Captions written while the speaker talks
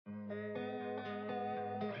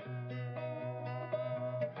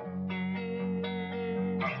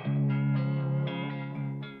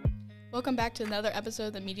Welcome back to another episode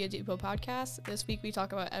of the Media Depot podcast. This week we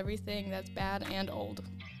talk about everything that's bad and old.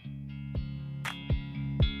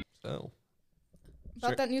 So,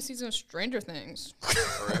 About that new season of Stranger Things.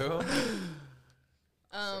 For real?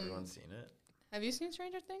 Has everyone seen it? Have you seen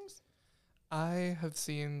Stranger Things? I have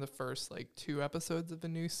seen the first 2 episodes of the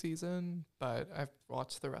new season, but I've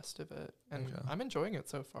watched the rest of it, and Okay. I'm enjoying it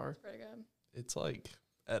so far. Pretty good. it's like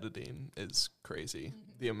editing is crazy.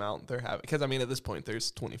 The amount they're having, because I mean, at this point,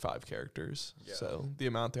 there's 25 characters. Yeah. So the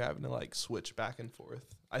amount they're having to switch back and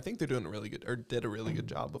forth. I think they're doing a really good, or did a really good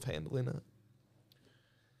job of handling it.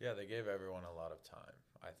 Yeah, they gave everyone a lot of time,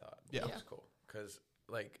 I thought. Yeah. Which was cool. Because,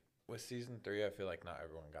 with season 3, I feel like not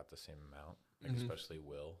everyone got the same amount. Especially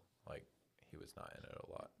Will. He was not in it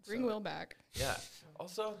a lot. Bring Will back. Yeah.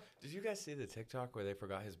 Also, did you guys see the TikTok where they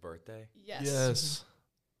forgot his birthday? Yes.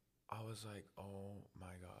 I was like, oh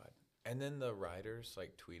my God. And then the writers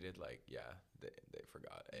tweeted they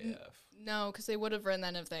forgot AF. No, because they would have written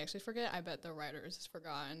that if they actually forget. I bet the writers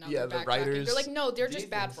forgot. And now Yeah, they're the backtracking. writers- They're like, no, they're Do just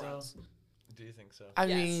you bad think so? friends. Do you think so? I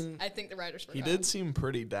Yes, mean, I think the writers forgot. he did seem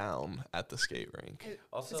pretty down at the skate rink.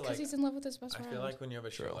 Also, It's because he's in love with his best I friend. feel like when you have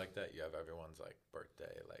a show True. like that, you have everyone's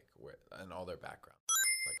birthday, and all their background,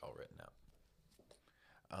 all written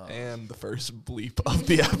out. And the first bleep of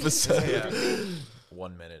the episode. Yeah.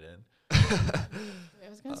 1 minute in. I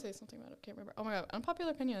was going to say something about it. I can't remember. Oh my God.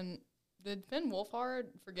 Unpopular opinion. Did Finn Wolfhard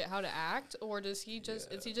forget how to act, or is he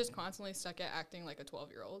just constantly stuck at acting like a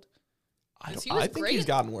 12-year-old? I He was think great. he's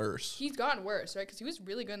gotten worse. He's gotten worse, right? Because he was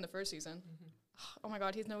really good in the first season. Oh my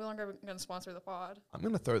God, he's no longer going to sponsor the pod. I'm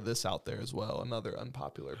going to throw this out there as well. Another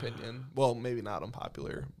unpopular opinion. Well, maybe not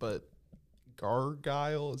unpopular, but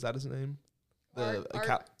Gargyle, is that his name? Argyle?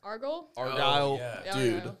 Argyle, yeah.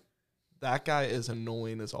 dude. Argyle. That guy is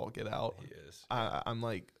annoying as all get out. He is. I'm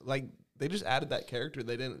like they just added that character.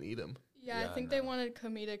 They didn't need him. Yeah, Yeah, I think no. they wanted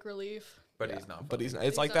comedic relief. But Yeah, he's not. But he's funny. not.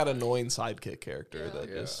 It's like He's that not annoying sidekick character Yeah. that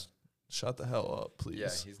Yeah. just shut the hell up, please. Yeah,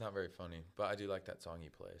 he's not very funny. But I do like that song he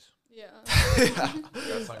plays. Yeah.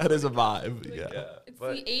 That is a vibe. Like, Yeah. It's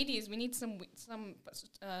but the 80s. We need some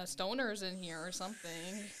stoners in here or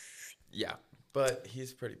something. yeah, but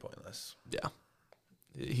he's pretty pointless. Yeah.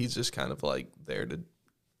 He's just kind of there to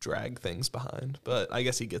drag things behind. But I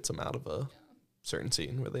guess he gets them out of a certain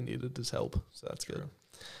scene where they needed his help. So that's good.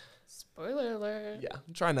 Spoiler alert. Yeah.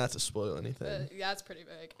 Try not to spoil anything. But yeah, it's pretty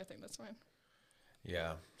big. I think that's fine.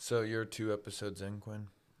 Yeah. So you're 2 episodes in, Quinn.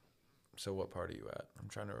 So what part are you at? I'm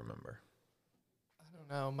trying to remember. I don't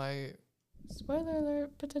know. My Spoiler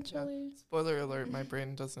alert, potentially. spoiler alert, my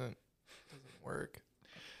brain doesn't work.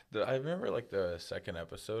 I remember the second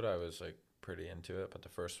episode, I was pretty into it, but the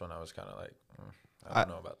first one I was kind of I don't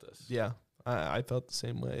know about this. Yeah. I felt the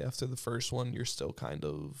same way. After the first one, you're still kind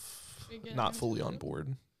of Beginning not fully to- on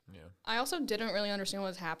board. Yeah. I also didn't really understand what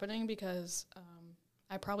was happening because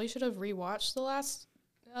I probably should have rewatched the last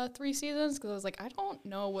 3 seasons because I was like, I don't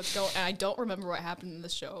know what's going on. I don't remember what happened in the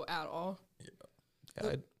show at all.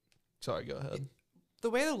 Yeah. Sorry, go ahead. The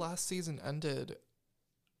way the last season ended,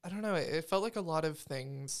 I don't know. It felt like a lot of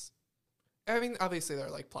things. I mean, obviously there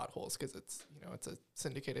are plot holes because it's it's a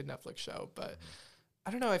syndicated Netflix show, but I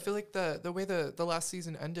don't know. I feel like the way the last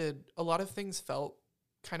season ended, a lot of things felt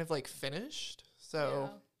kind of finished. So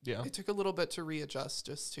Yeah. it took a little bit to readjust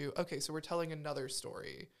just to, okay, so we're telling another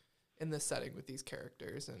story in this setting with these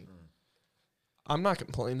characters. And I'm not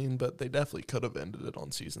complaining, but they definitely could have ended it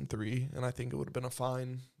on season 3, and I think it would have been a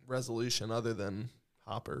fine resolution other than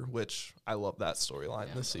Hopper, which I love that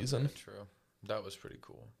storyline this season. Yeah, true. That was pretty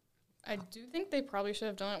cool. I do think they probably should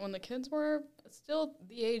have done it when the kids were still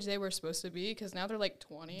the age they were supposed to be because now they're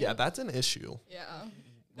 20. Yeah, that's an issue. Yeah.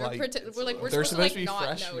 Like, We're they're supposed supposed to to be not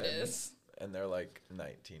freshmen. notice. And they're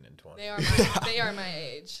 19 and 20. They are my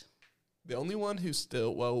age. The only one who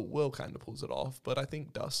still, Will kind of pulls it off, but I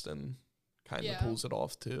think Dustin kind of Yeah. pulls it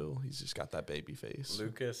off too. He's just got that baby face.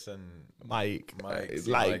 Lucas and Mike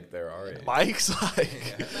seem like they're our age. Mike's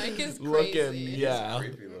Mike is looking, crazy. yeah.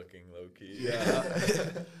 Creepy looking, low key. Yeah.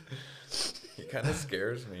 He kind of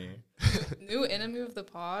scares me. New enemy of the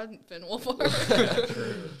pod, Finn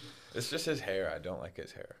Wolfhard. It's just his hair. I don't like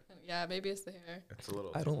his hair. Yeah, maybe it's the hair. It's a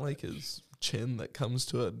little. I don't like his chin that comes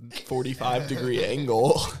to a 45-degree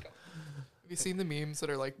angle. have you seen the memes that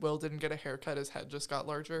are Will didn't get a haircut, his head just got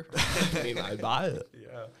larger? I mean, I buy it.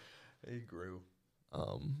 Yeah, he grew.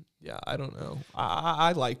 Yeah, I don't know.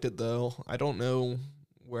 I liked it though. I don't know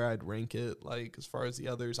where I'd rank it as far as the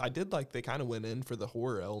others. I did they kind of went in for the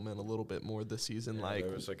horror element a little bit more this season. Yeah,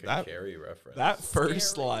 there was a that Carrie reference. that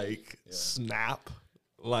first Scary. snap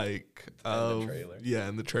the trailer. Yeah,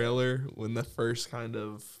 in the trailer when the first kind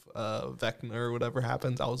of Vecna or whatever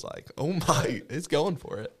happens, I was like, oh my, it's going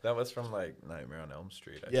for it. That was from like Nightmare on Elm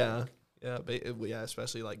Street. I Yeah. think. Yeah,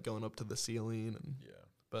 especially like going up to the ceiling. And Yeah.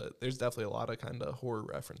 But there's definitely a lot of kind of horror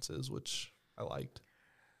references, which I liked.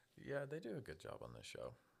 Yeah, they do a good job on this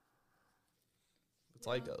show. It's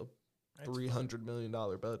like a $300 million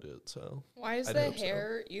budget, so. Why is I'd the hope so.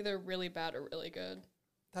 hair either really bad or really good?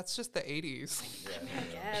 That's just the 80s. I mean,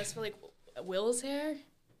 I guess, but like Will's hair?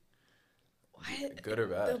 Why? Good or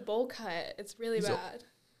The bad? bowl cut, it's really He's bad.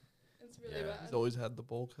 It's really Yeah. bad. He's always had the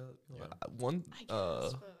bowl cut. Yeah. One, I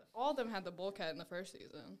guess, but all of them had the bowl cut in the first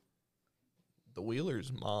season. the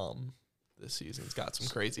Wheeler's mom this season's got some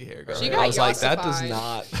crazy hair. She going. got I was like, that does yassified.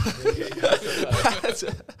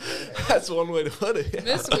 not. that's one way to put it.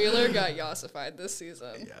 Miss Wheeler got yassified this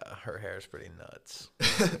season. Yeah, her hair's pretty nuts.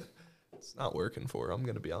 It's not working for her, I'm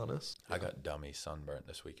going to be honest. I got dummy sunburnt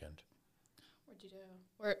this weekend. What'd you do?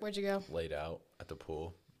 Where'd you go? Laid out at the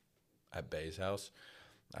pool at Bay's house.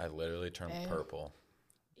 I literally turned Bay. purple.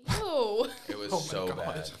 Ew. It was Oh my so God.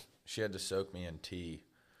 bad. She had to soak me in tea.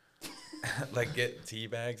 Like get tea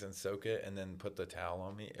bags and soak it and then put the towel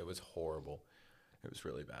on me. It was horrible. It was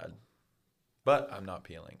really bad. But I'm not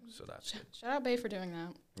peeling, so that's good. Shout out Bay for doing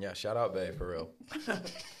that. Yeah, shout out Bay for real.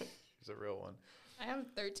 She's a real one. I have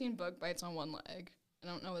 13 bug bites on one leg. I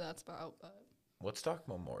don't know what that's about, but Woodstock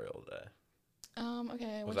Memorial Day.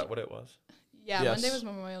 okay. Was that what it was? Yeah, Yes. Monday was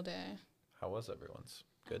Memorial Day. How was everyone's?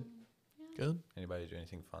 Good? Good. Anybody do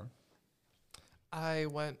anything fun? I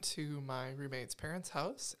went to my roommate's parents'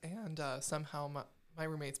 house, and somehow my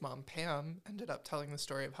roommate's mom, Pam, ended up telling the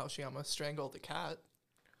story of how she almost strangled a cat.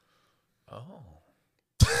 Oh.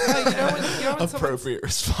 Yeah, you know when someone's- Appropriate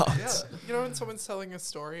response. Yeah, you know when someone's telling a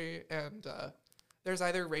story and there's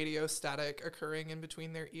either radio static occurring in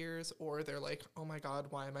between their ears, or they're like, "Oh my God,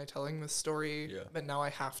 why am I telling this story? Yeah. But now I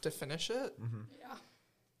have to finish it." Mm-hmm. Yeah.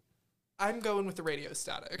 I'm going with the radio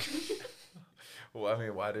static. Well, I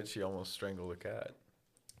mean, why did she almost strangle the cat?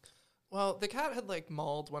 Well, the cat had like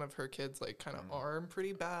mauled one of her kids' like kind of arm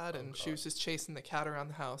pretty bad, and she was just chasing the cat around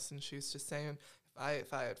the house, and she was just saying,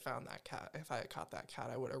 if I had found that cat, if I had caught that cat,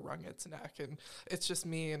 I would have wrung its neck. And it's just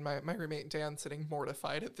me and my roommate Dan sitting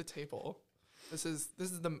mortified at the table. This is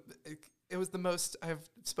it was the most I've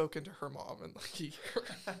spoken to her mom in like a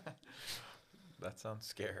year. That sounds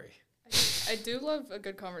scary. I do love a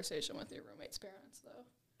good conversation with your roommate's parents, though.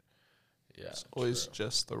 Yeah. It's always true.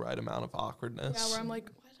 just the right amount of awkwardness. Yeah, where I'm like,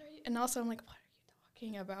 what are you? And also, I'm like, what are you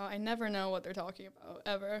talking about? I never know what they're talking about,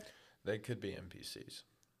 ever. They could be NPCs.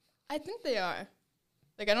 I think they are.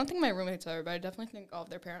 Like, I don't think my roommates are, but I definitely think all of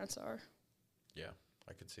their parents are. Yeah,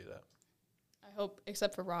 I could see that. I hope,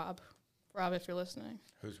 except for Rob. Rob, if you're listening.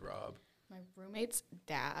 Who's Rob? My roommate's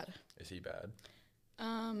dad. Is he bad?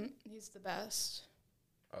 He's the best.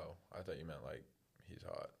 Oh, I thought you meant like he's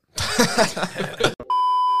hot.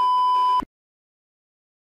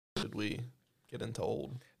 Should we get into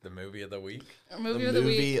old? The movie of the week? Our movie of the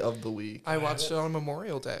week. movie of the week. I watched it on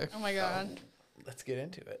Memorial Day. Oh my God. Let's get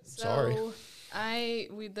into it. So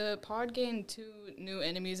Sorry. the pod gained 2 new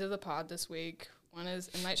enemies of the pod this week. One is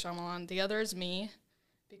M. Night Shyamalan. The other is me,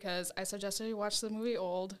 because I suggested you watch the movie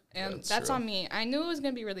Old, and That's that's true. on me. I knew it was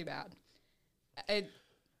gonna be really bad. You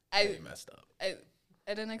I messed up.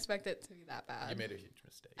 didn't expect it to be that bad. You made a huge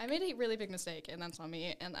mistake. I made a really big mistake, and that's on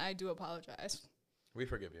me, and I do apologize. We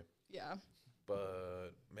forgive you. Yeah.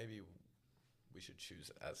 But maybe we should choose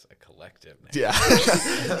as a collective name. Yeah.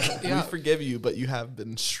 Yeah. We forgive you, but you have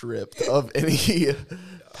been stripped of any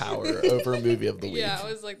power over movie of the week. Yeah, I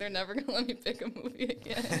was like, they're never gonna let me pick a movie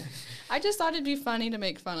again. I just thought it'd be funny to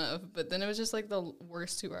make fun of, but then it was just like the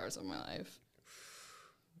worst 2 hours of my life.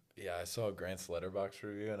 Yeah, I saw Grant's Letterboxd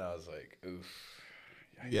review and I was like, oof.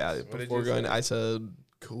 Yeah, What did before you going, say? I said,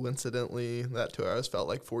 coincidentally, that 2 hours felt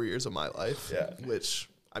like 4 years of my life. Yeah. Which,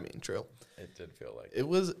 I mean, true. It did feel like It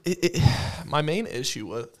was, my main issue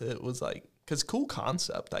with it was like, because cool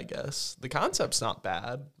concept, I guess. The concept's not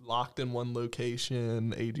bad. Locked in one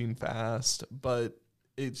location, aging fast, but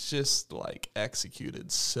it's just like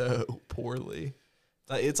executed so poorly.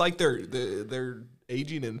 It's like they're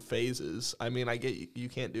aging in phases. I mean, I get you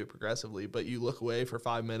can't do it progressively, but you look away for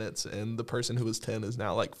 5 minutes and the person who was 10 is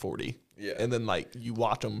now like 40. Yeah. And then like you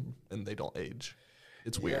watch them and they don't age.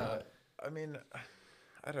 It's weird. Yeah, I mean,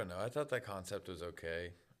 I don't know. I thought that concept was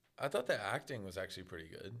okay. I thought the acting was actually pretty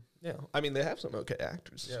good. Yeah. I mean, they have some okay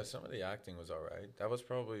actors. Yeah, some of the acting was all right. That was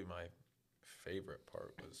probably my favorite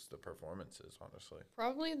part was the performances, honestly.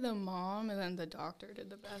 Probably the mom and then the doctor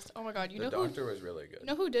did the best. Oh my God, The know doctor was really good. you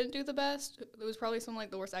know who didn't do the best? It was probably some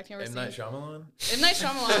like the worst acting I've M. ever Night seen. Shyamalan? M. Night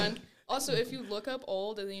Shyamalan. Also, if you look up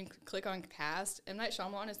Old and then you click on cast, M. Night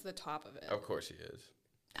Shyamalan is the top of it. Of course he is.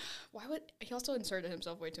 why would he also inserted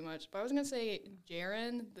himself way too much? But I was gonna say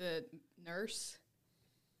Jaren, the nurse.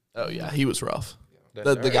 Oh yeah, he was rough.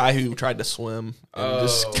 The The guy who tried to swim and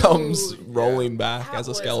just Oh. comes Dude, rolling back That as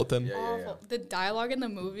a was skeleton. Yeah, yeah, yeah. awful. The dialogue in the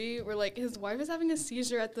movie where like his wife is having a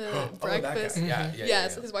seizure at the Oh, that breakfast. guy. Yeah, yeah,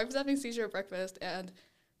 Yes, yeah. his wife is having a seizure at breakfast, and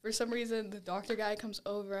for some reason the doctor guy comes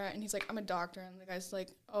over and he's like, "I'm a doctor," and the guy's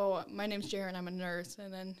like, "Oh, my name's Jaren, I'm a nurse,"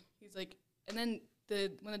 and then he's like, and then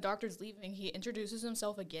when the doctor's leaving, he introduces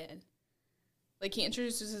himself again. Like he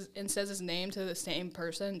introduces and says his name to the same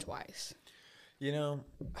person twice. You know,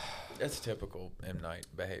 that's typical M. Night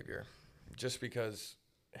behavior. Just because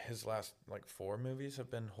his last, 4 movies have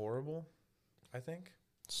been horrible, I think.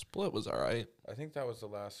 Split was all right. I think that was the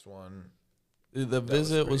last one. The was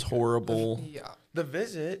Visit pretty was good. horrible. Yeah. The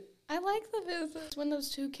Visit. I like the visits when those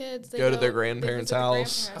two kids Go to their they grandparents' visit the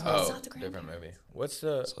house. grandparents, but it's Oh, not the different grandparents. movie. What's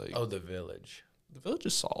the... It's like- The Village. The Village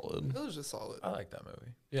is solid. It was just solid. I like that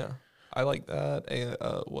movie. Yeah, I like that. And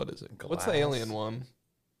what is it? What's the Glass. alien one?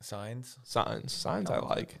 Signs. Signs. Signs. I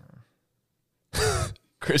like.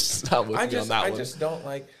 Chris is not with me on that I one. just don't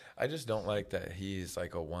like that he's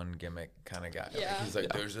like a one gimmick kind of guy. Like, Yeah. he's like,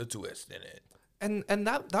 Yeah. there's a twist in it. And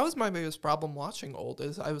that was my biggest problem watching Old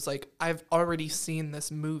is I was like, I've already seen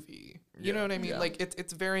this movie. You Yeah. know what I mean? Yeah. Like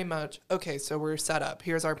it's very much okay, so we're set up.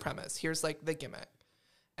 Here's our premise. Here's like the gimmick.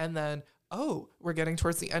 And then, oh, we're getting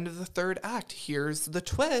towards the end of the third act. Here's the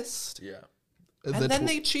twist. Yeah. And then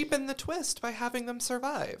they cheapen the twist by having them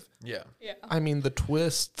survive. Yeah. Yeah. I mean, the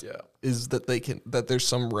twist Yeah. is that there's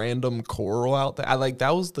some random coral out there.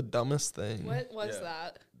 That was the dumbest thing. What was Yeah.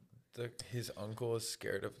 that? His uncle is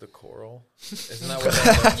scared of the coral. Isn't that what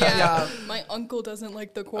that was? Yeah, Yeah. my uncle doesn't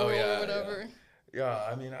like the coral yeah, or whatever. Yeah,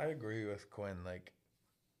 I mean, I agree with Quinn. Like,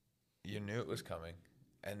 you knew it was coming,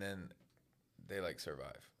 and then they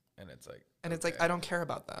survive, and it's like, And it's like, okay. I don't care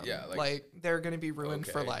about them. Yeah, like they're gonna be ruined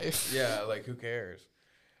for Okay. life. Yeah, who cares?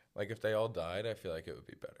 Like, if they all died, I feel like it would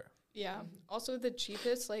be better. Yeah. Also, the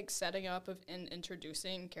cheapest setting up of and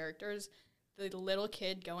introducing characters. The little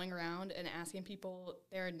kid going around and asking people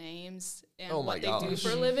their names and Oh my what they do gosh.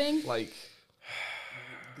 for a living. Like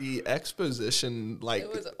the exposition, It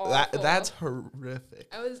was that awful. that's horrific.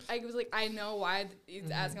 I was like, I know why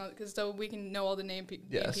he's asking because so we can know all the name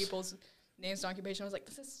Yes. people's names and occupation. I was like,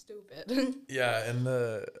 this is stupid. Yeah, and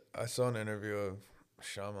I saw an interview of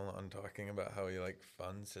Shyamalan talking about how he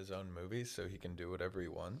funds his own movies so he can do whatever he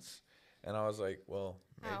wants. And I was like, well,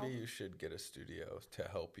 How? maybe you should get a studio to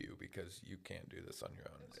help you because you can't do this on your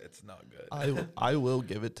own. It's not good. I will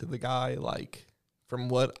give it to the guy. From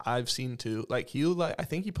what I've seen too, I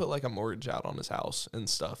think he put a mortgage out on his house and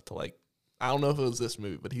stuff to I don't know if it was this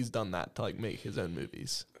movie, but he's done that to make his own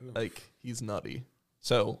movies. Oof. He's nutty.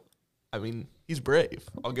 So, I mean, he's brave.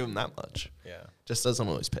 I'll give him that much. Yeah. Just doesn't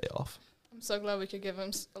always pay off. I'm so glad we could give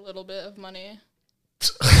him a little bit of money.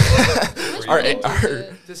 Our- our,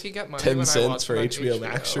 Does he get money? 10 when I cents watch for him on HBO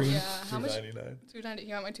Max stream. yeah, how much? $2.99. $2.90. He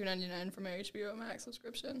got my $2.99 for my HBO Max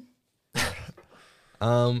subscription.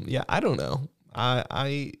 Yeah, I don't know.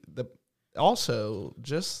 Also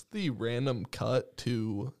just the random cut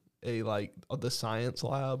to the science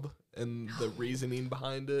lab and the reasoning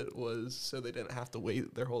behind it was so they didn't have to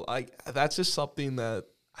wait their whole that's just something that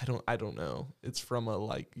I don't know. It's from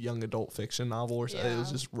a young adult fiction novel or something. It was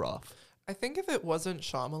Yeah. just rough. I think if it wasn't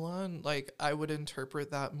Shyamalan, I would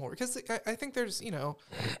interpret that more because I think there's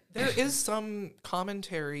there is some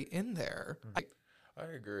commentary in there. I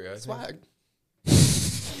agree. I Swag.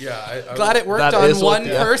 Yeah. I Glad it worked That on is what one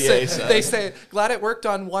the FDA person. said. They say glad it worked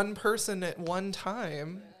on one person at one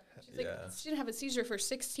time. She's like, Yeah. she didn't have a seizure for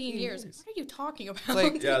 16 years. What are you talking about?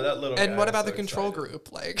 Like, Yeah, that little and guy what was about so the control excited.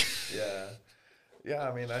 group? Like, Yeah. Yeah,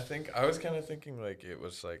 I mean, I was kind of thinking it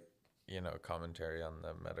was commentary on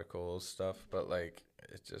the medical stuff, but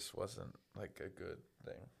it just wasn't a good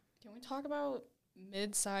thing. Can we talk about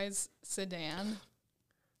mid-size sedan?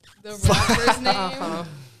 The rapper's name. uh-huh.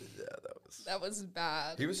 Yeah, that was. That was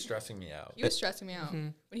bad. He was stressing me out. He was stressing me out.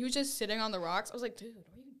 Mhm. When he was just sitting on the rocks, I was like, dude,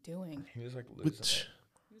 what are you doing? He was losing Which it.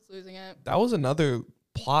 He was losing it. that was another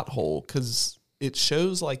plot hole because it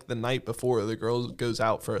shows the night before the girl goes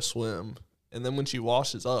out for a swim, and then when she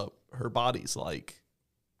washes up, her body's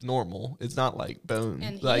normal. It's not bone.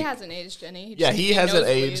 And he hasn't aged any. He hasn't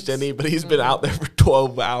aged any, but he's been out there for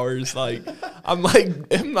 12 hours. I'm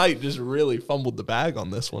M. Night just really fumbled the bag on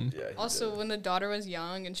this one. Yeah. he Also, did. when the daughter was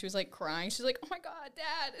young and she was crying, she's like, "Oh my God,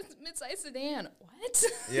 Dad, it's mid-size sedan." What?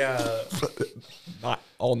 Yeah. Not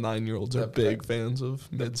all 9-year-olds are The big fans of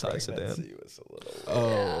the mid-size sedan. pregnancy was a little. Oh,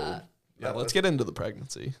 Yeah. yeah. Let's get into the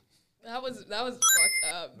pregnancy. That was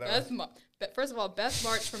fucked up. First of all, Beth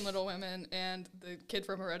March from Little Women and the kid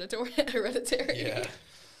from Hereditary. Yeah.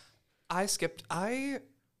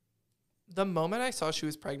 The moment I saw she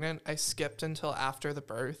was pregnant, I skipped until after the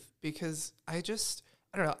birth because I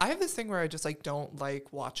don't know. I have this thing where I just like don't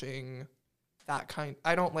like watching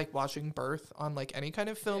I don't like watching birth on like any kind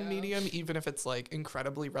of film medium, even if it's like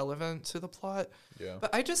incredibly relevant to the plot. Yeah.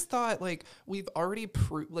 But I just thought like we've already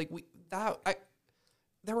proved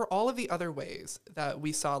there were all of the other ways that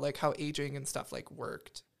we saw like how aging and stuff like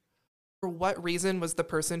worked. For what reason was the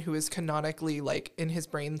person who is canonically like in his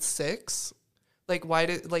brain 6? Like why?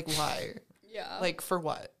 Yeah. Like for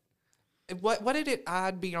what? What did it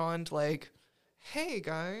add beyond like, hey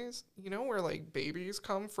guys, you know where like babies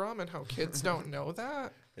come from and how kids don't know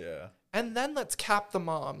that? Yeah. And then let's cap the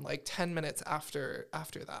mom like 10 minutes after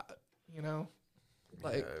that, you know?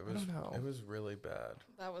 Like, yeah, I don't know. It was really bad.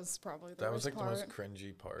 That was probably the That worst was like part. the most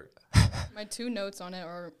cringy part. My 2 notes on it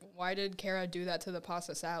are, why did Kara do that to the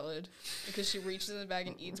pasta salad? Because she reaches in the bag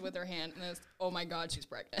and eats with her hand, and it's, oh my god, she's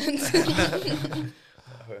pregnant.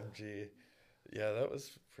 OMG. Yeah, that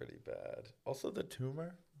was pretty bad. Also, the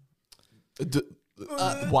tumor.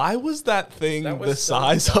 Why was that thing That was the so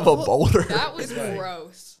size dumb. of a boulder? That was Like-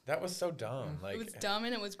 gross. That was so dumb. Like, It was dumb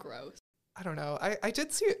and it was gross. I don't know. I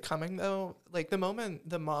did see it coming though. Like the moment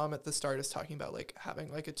the mom at the start is talking about like having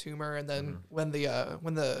like a tumor, and then when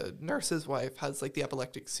the nurse's wife has like the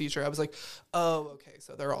epileptic seizure, I was like, oh, okay,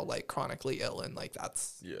 so they're all like chronically ill, and like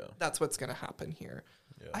that's what's gonna happen here.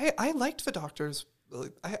 Yeah. I liked the doctors.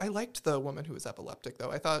 I liked the woman who was epileptic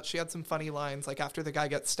though. I thought she had some funny lines. Like after the guy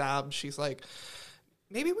gets stabbed, she's like,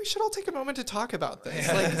 maybe we should all take a moment to talk about this.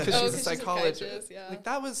 Like because she's a psychologist. Yeah. Like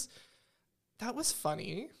that was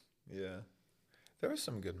funny. Yeah. There were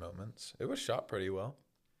some good moments. It was shot pretty well.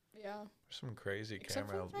 Yeah. Some crazy Except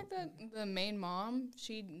camera. for the fact that the main mom,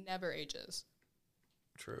 she never ages.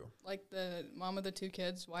 True. Like the mom of the 2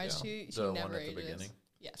 kids, why is she The never one at the ages? beginning.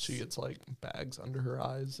 Yes. She gets like bags under her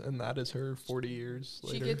eyes, and that is her 40 years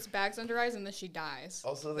later. She gets bags under her eyes and then she dies.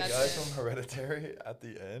 Also, the That's guy it. from Hereditary at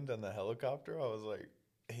the end on the helicopter, I was like,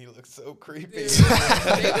 he looks so creepy. Dude,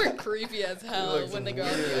 they were creepy as hell looks when they go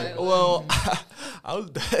out the weird. island. Well, I was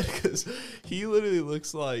dead because he literally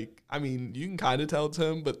looks like, I mean, you can kind of tell it's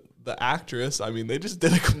him, but the actress, I mean, they just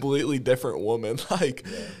did a completely different woman. Like,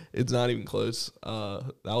 it's not even close.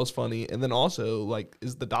 That was funny. And then also, like,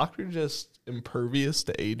 is the doctor just impervious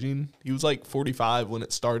to aging? He was like 45 when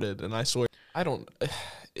it started, and I swear,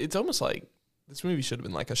 it's almost like this movie should have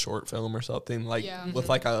been like a short film or something, like with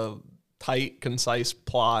like a tight, concise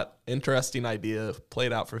plot, interesting idea,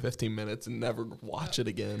 played out for 15 minutes and never watch it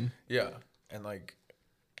again. Yeah. And like,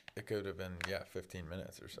 it could have been, 15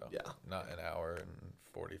 minutes or so. Yeah. Not an hour and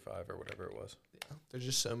 45 or whatever it was. Yeah. There's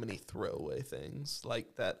just so many throwaway things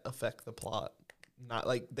like that affect the plot. Not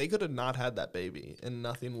like they could have not had that baby and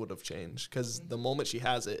nothing would have changed because the moment she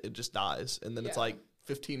has it, it just dies. And then it's like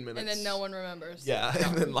 15 minutes. And then no one remembers. Yeah.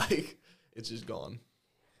 And then like, it's just gone.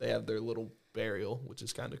 They have their little burial, which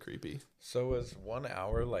is kind of creepy. So was 1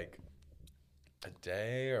 hour like a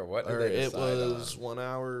day or what? Did Or they it decide was on? 1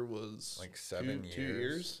 hour was Like 7 2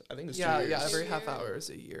 years. I think it's Yeah, 2 years. yeah, every 2 half years. hour is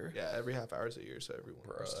a year. Yeah, every half hour is a year, so everyone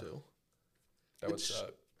was Bruh. 2. That would Which-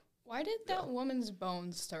 suck. Why did that woman's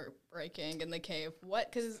bones start breaking in the cave? What?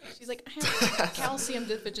 Because she's like, I have calcium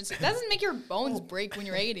deficiency. That doesn't make your bones break when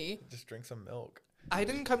you're 80. Just drink some milk. I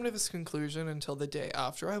didn't come to this conclusion until the day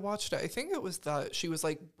after I watched it. I think it was that she was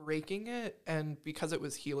like breaking it, and because it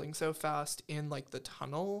was healing so fast in like the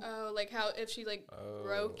tunnel. Oh, like how if she like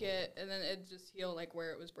broke it and then it just healed like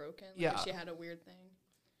where it was broken. Like Yeah. if she had a weird thing.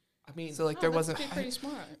 I mean, So like Oh, there that's wasn't pretty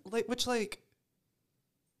smart. like which like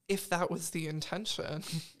if that was the intention.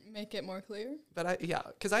 Make it more clear. But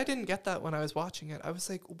because I didn't get that when I was watching it. I was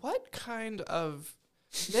like, what kind of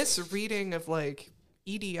misreading of like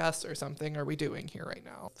EDS or something are we doing here right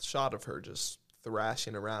now? the shot of her just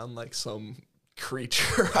thrashing around like some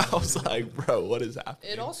creature. I was like, bro, what is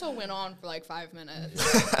happening? It also went on for like 5 minutes.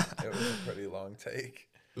 It was a pretty long take.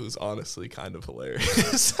 It was honestly kind of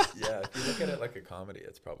hilarious. Yeah, if you look at it like a comedy,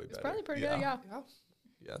 it's probably It's better. probably pretty Yeah. good, yeah. Yeah.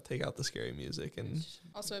 Yeah, take out the scary music and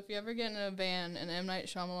Also, if you ever get in a van and M. Night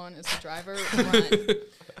Shyamalan is the driver, run.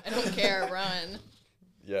 I don't care, run.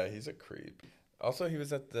 Yeah, he's a creep. Also, he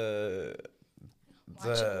was at the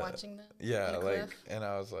Watching them. yeah, on a like, cliff. and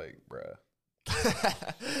I was like, bruh. He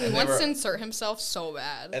And they wants were- to insert himself so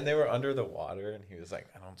bad. And they were under the water, and he was like,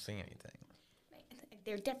 I don't see anything.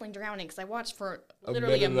 They're definitely drowning because I watched for a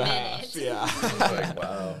literally a minute and a minute. half. Yeah. I was like,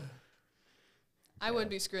 wow. I would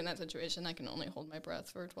be screwed in that situation. I can only hold my breath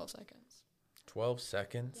for 12 seconds. 12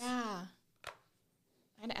 seconds? Yeah.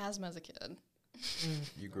 I had asthma as a kid.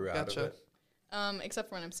 You grew out Gotcha. of it? Except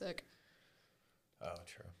for when I'm sick. Oh,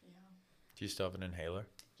 true. Yeah. Do you still have an inhaler?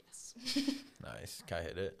 Yes. Nice. Can I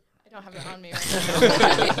hit it? I don't have it on me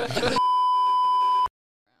right now.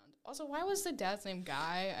 Also, why was the dad's name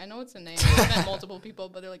Guy? I know it's a name. I've met multiple people,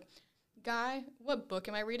 but they're like, Guy? What book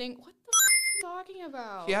am I reading? What the are you talking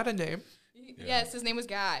about? He had a name. Yes, his name was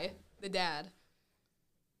Guy, the dad.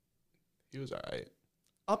 He was all right.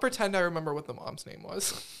 I'll pretend I remember what the mom's name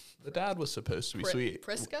was. The dad was supposed to be sweet.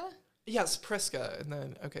 Priska? Yes, Priska. And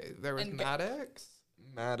then, okay, there was And Maddox.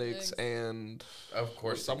 Maddox and Of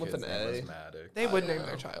course, Some with kid's an name was A. Maddox. They would I name don't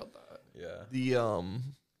their know. child that. Yeah. the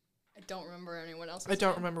I don't remember anyone else. I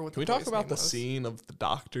don't remember what Can we the talk boy's about name the was. scene of the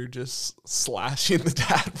doctor just slashing the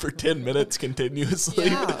dad for 10 minutes continuously?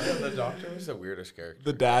 Yeah. The doctor was the weirdest character.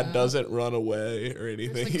 The dad doesn't run away or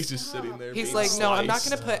anything. like, He's just "Stop." sitting there. He's being like, no, I'm not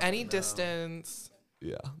sliced. going to put any No. distance.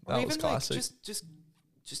 Yeah, Or that was even like classic.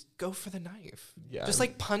 just go for the knife. Yeah, Just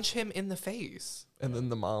like punch him in the face. and then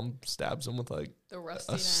the mom stabs him with like The rusty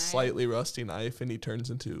a knife. slightly rusty knife, and he turns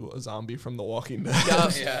into a zombie from The Walking Dead.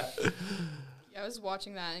 Yeah. Yeah, I was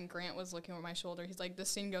watching that, and Grant was looking over my shoulder. He's like, this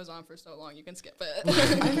scene goes on for so long, you can skip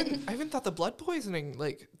it. I even thought the blood poisoning,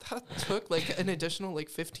 like, that took, like, an additional, like,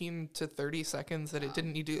 15 to 30 seconds that it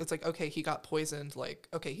didn't need to. It's like, okay, he got poisoned. Like,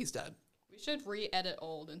 okay, he's dead. We should re-edit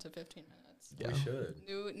old into 15 minutes. Yeah. We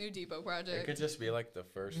should. New Depot It project. could just be like the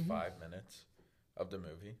first 5 minutes of the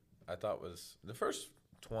movie. I thought was the first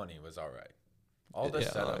 20 was all right. All the Yeah,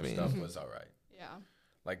 setup I mean- stuff was all right. Yeah.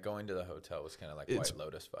 Like going to the hotel was kind of like It's- White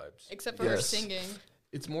Lotus vibes. Except for her Yes. singing.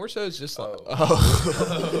 It's more so it's just like, Oh.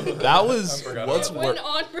 oh, that was I forgot what's about It wor- went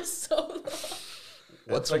on for so long.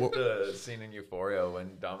 what's It's like wor- the scene in Euphoria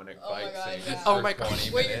when Dominic Oh my fights God, sings yeah. for Oh my God. 20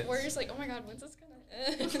 Where minutes. you're just like, oh my god, when's this gonna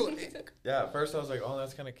end? Yeah, at first I was like, oh,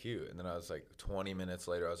 that's kind of cute. And then I was like, 20 minutes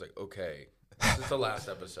later, I was like, okay, this is the last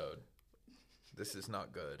episode. This is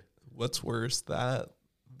not good. what's worse, that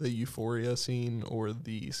the Euphoria scene or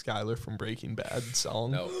the Skylar from Breaking Bad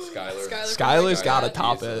song? No, Skylar. Skylar's got to Bad.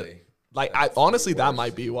 top Easily. it. Like, That's the honestly, that worst.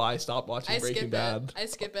 might be why I stopped watching I Breaking skip Bad. it. I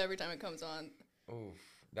skip it every time it comes on. Ooh,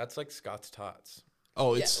 that's like Scott's Tots.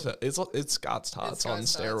 Oh, Yeah. it's Scott's Tots on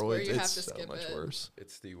Scott's Tots, where steroids. you have It's to so skip much it. worse.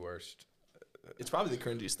 It's the worst. It's probably the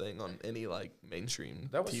cringiest thing on any like mainstream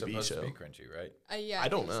That was TV supposed show. to be cringy, right? Yeah, I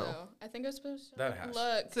don't think know. So. I think it was supposed to. That has to.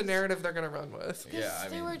 Look, It's the narrative they're going to run with. Yeah, I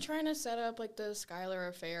they mean, were trying to set up like the Skylar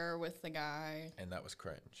affair with the guy, and that was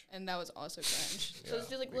cringe. and that was also cringe. So Yeah, it's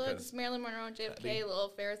just like, look, because- it's Marilyn Monroe and JFK Petty. little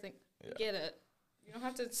affair thing. Yeah. Get it? You don't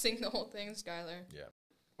have to sing the whole thing, Skylar. Yeah.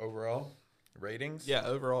 Overall, ratings? Yeah,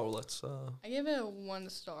 overall, let's. I give it a 1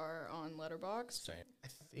 star on Letterboxd. Same. I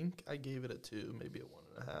think I gave it a 2, maybe a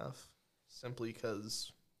 1.5, simply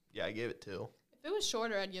because. Yeah, I gave it 2. If it was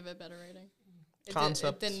shorter, I'd give it a better rating. It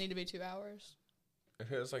Concept. didn't need to be 2 hours.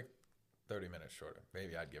 If it was like 30 minutes shorter,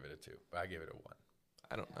 maybe I'd give it a 2, but I gave it a 1.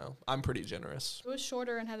 I don't know. I'm pretty generous. If it was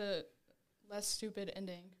shorter and had a less stupid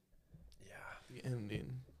ending. Yeah. The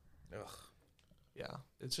ending. Ugh. Yeah,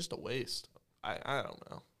 it's just a waste. I don't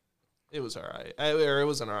know. It was alright. Or it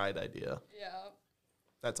was an alright idea. Yeah.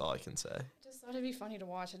 That's all I can say. I just thought it'd be funny to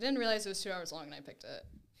watch. I didn't realize it was 2 hours long and I picked it.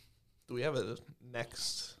 Do we have a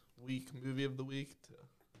next week movie of the week?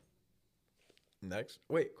 Next.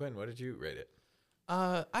 Wait, Quinn, what did you rate it?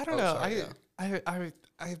 I don't Oh, know. sorry,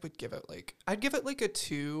 I would give it like I'd give it like a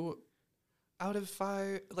 2 out of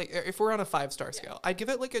 5. Like if we're on a 5-star scale, I'd give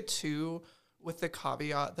it like a 2 with the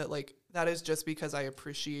caveat that like that is just because I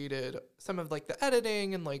appreciated some of like the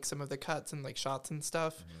editing and like some of the cuts and like shots and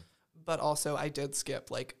stuff. But also I did skip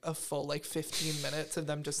like a full like 15 minutes of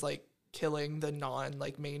them just like killing the non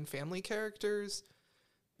like main family characters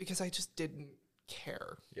because I just didn't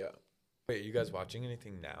care. Yeah. Wait, are you guys watching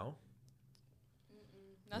anything now?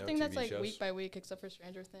 Nothing that's TV like shows? week by week except for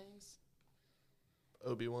Stranger Things.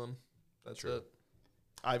 Obi-Wan. That's True. it.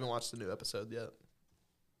 I haven't watched the new episode yet.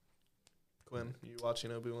 Quinn, you watching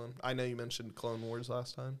Obi-Wan? I know you mentioned Clone Wars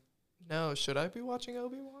last time. No, should I be watching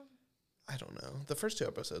Obi-Wan? I don't know. The first 2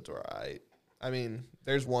 episodes were alright. I mean,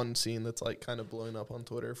 there's one scene that's like kind of blowing up on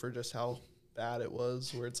Twitter for just how bad it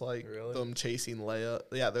was, where it's like Really? them chasing Leia.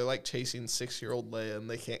 Yeah, they're like chasing 6-year-old Leia and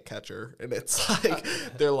they can't catch her, and it's like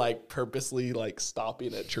they're like purposely like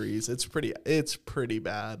stopping at trees. It's pretty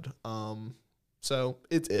bad. So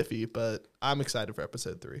it's iffy, but I'm excited for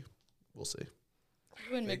episode 3. We'll see.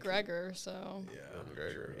 You and They keep- McGregor, so Yeah.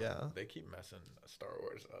 McGregor, true. yeah. They keep messing Star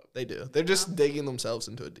Wars up. They do. They're just digging themselves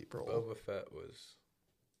into a deep hole. Boba Fett was.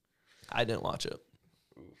 I didn't watch it.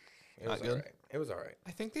 It Not was good? alright. It was alright.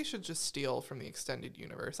 I think they should just steal from the extended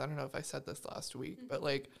universe. I don't know if I said this last week, but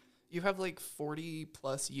like you have like 40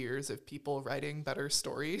 plus years of people writing better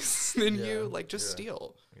stories than Yeah, you. Like just yeah.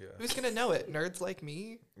 steal. Yeah. Who's gonna know it? Nerds like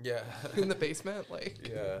me Yeah. in the basement. Like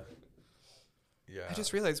yeah. Yeah. I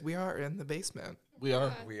just realized we are in the basement. We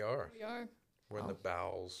are. We are. we are. We're in the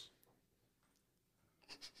bowels.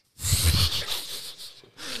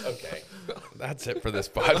 Okay, that's it for this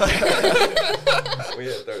podcast. We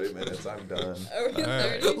hit 30 minutes. I'm done. Are we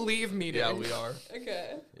at 30? Leave me. Yeah, we are.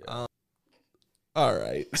 Okay. All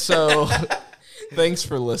right. So thanks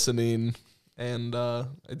for listening. And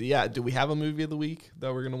yeah, do we have a movie of the week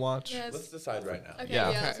that we're gonna watch? Yes. Let's decide right now. Okay, Yeah.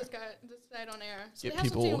 yeah, Okay. let's decide on air. So Get we have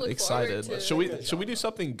something to people look excited. forward to. Should we do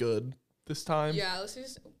something good this time? Yeah, let's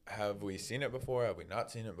just Have we seen it before? Have we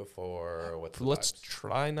not seen it before? What's the Let's vibes?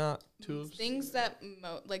 try not to. Have things that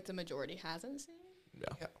like the majority hasn't seen.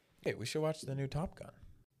 Yeah. Hey, we should watch the new Top Gun.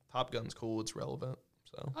 Top Gun's cool. It's relevant.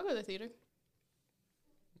 So I'll go to the theater.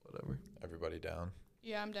 whatever. Everybody down?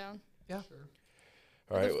 Yeah, I'm down. Yeah.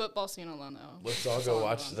 All The right, football scene alone, though. let's all That's go I'm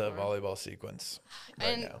watch down the for. volleyball sequence right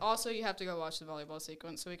And now. also, you have to go watch the volleyball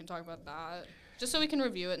sequence so we can talk about that. Just so we can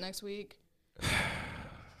review it next week.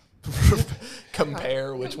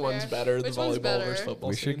 Compare which one's better, Which the one's volleyball better? versus football.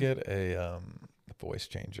 We should scene. get a voice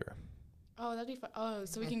changer, Oh, that'd be fun. Oh,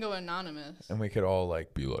 so we can go anonymous. and we could all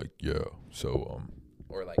like be like, yeah. So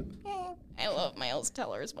or like, I love Miles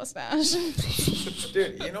Teller's mustache.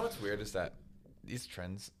 dude, you know what's weird is that these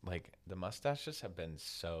trends, like the mustaches, have been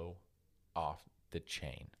so off the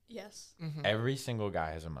chain. Yes. Mhm. Every single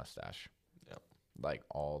guy has a mustache. Yep. Like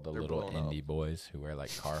all the They're little blown up. indie boys who wear like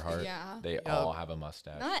Carhartt. Yeah. They Yep. all have a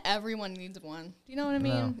mustache. Not everyone needs one. Do you know what I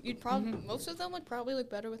mean? No. You'd probably most of them would probably look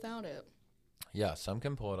better without it. Yeah, some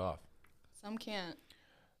can pull it off. Some can't.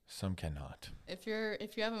 Some cannot. If you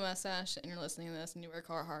have a mustache and you're listening to this and you wear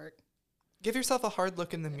Carhartt, Give yourself a hard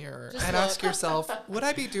look in the mirror Just and look. ask yourself, would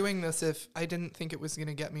I be doing this if I didn't think it was going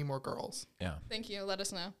to get me more girls? Yeah. thank you. Let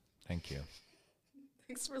us know. Thank you.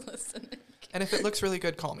 Thanks for listening. And if it looks really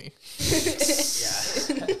good, call me.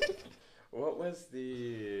 What was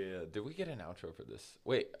the? Did we get an outro for this?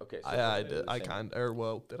 Wait. Okay. So I did. I kind. Or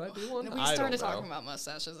well, did I do one? We I started don't know. talking about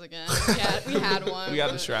mustaches again. Yeah, we had one. We got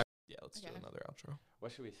but- distracted. Yeah, let's do Okay. another outro.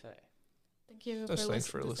 What should we say? Thank you Just for, thanks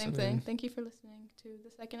for the Same listening. thing. Thank you for listening to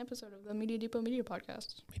the second episode of the Media Depot Media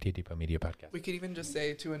Podcast. Media Depot Media Podcast. We could even just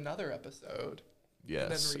say to another episode.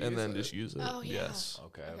 Yes, reuse and then it. just use it. Oh, yeah. Yes.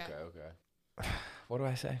 Okay. Okay. Okay. What do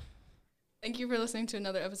I say? Thank you for listening to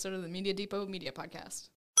another episode of the Media Depot Media Podcast.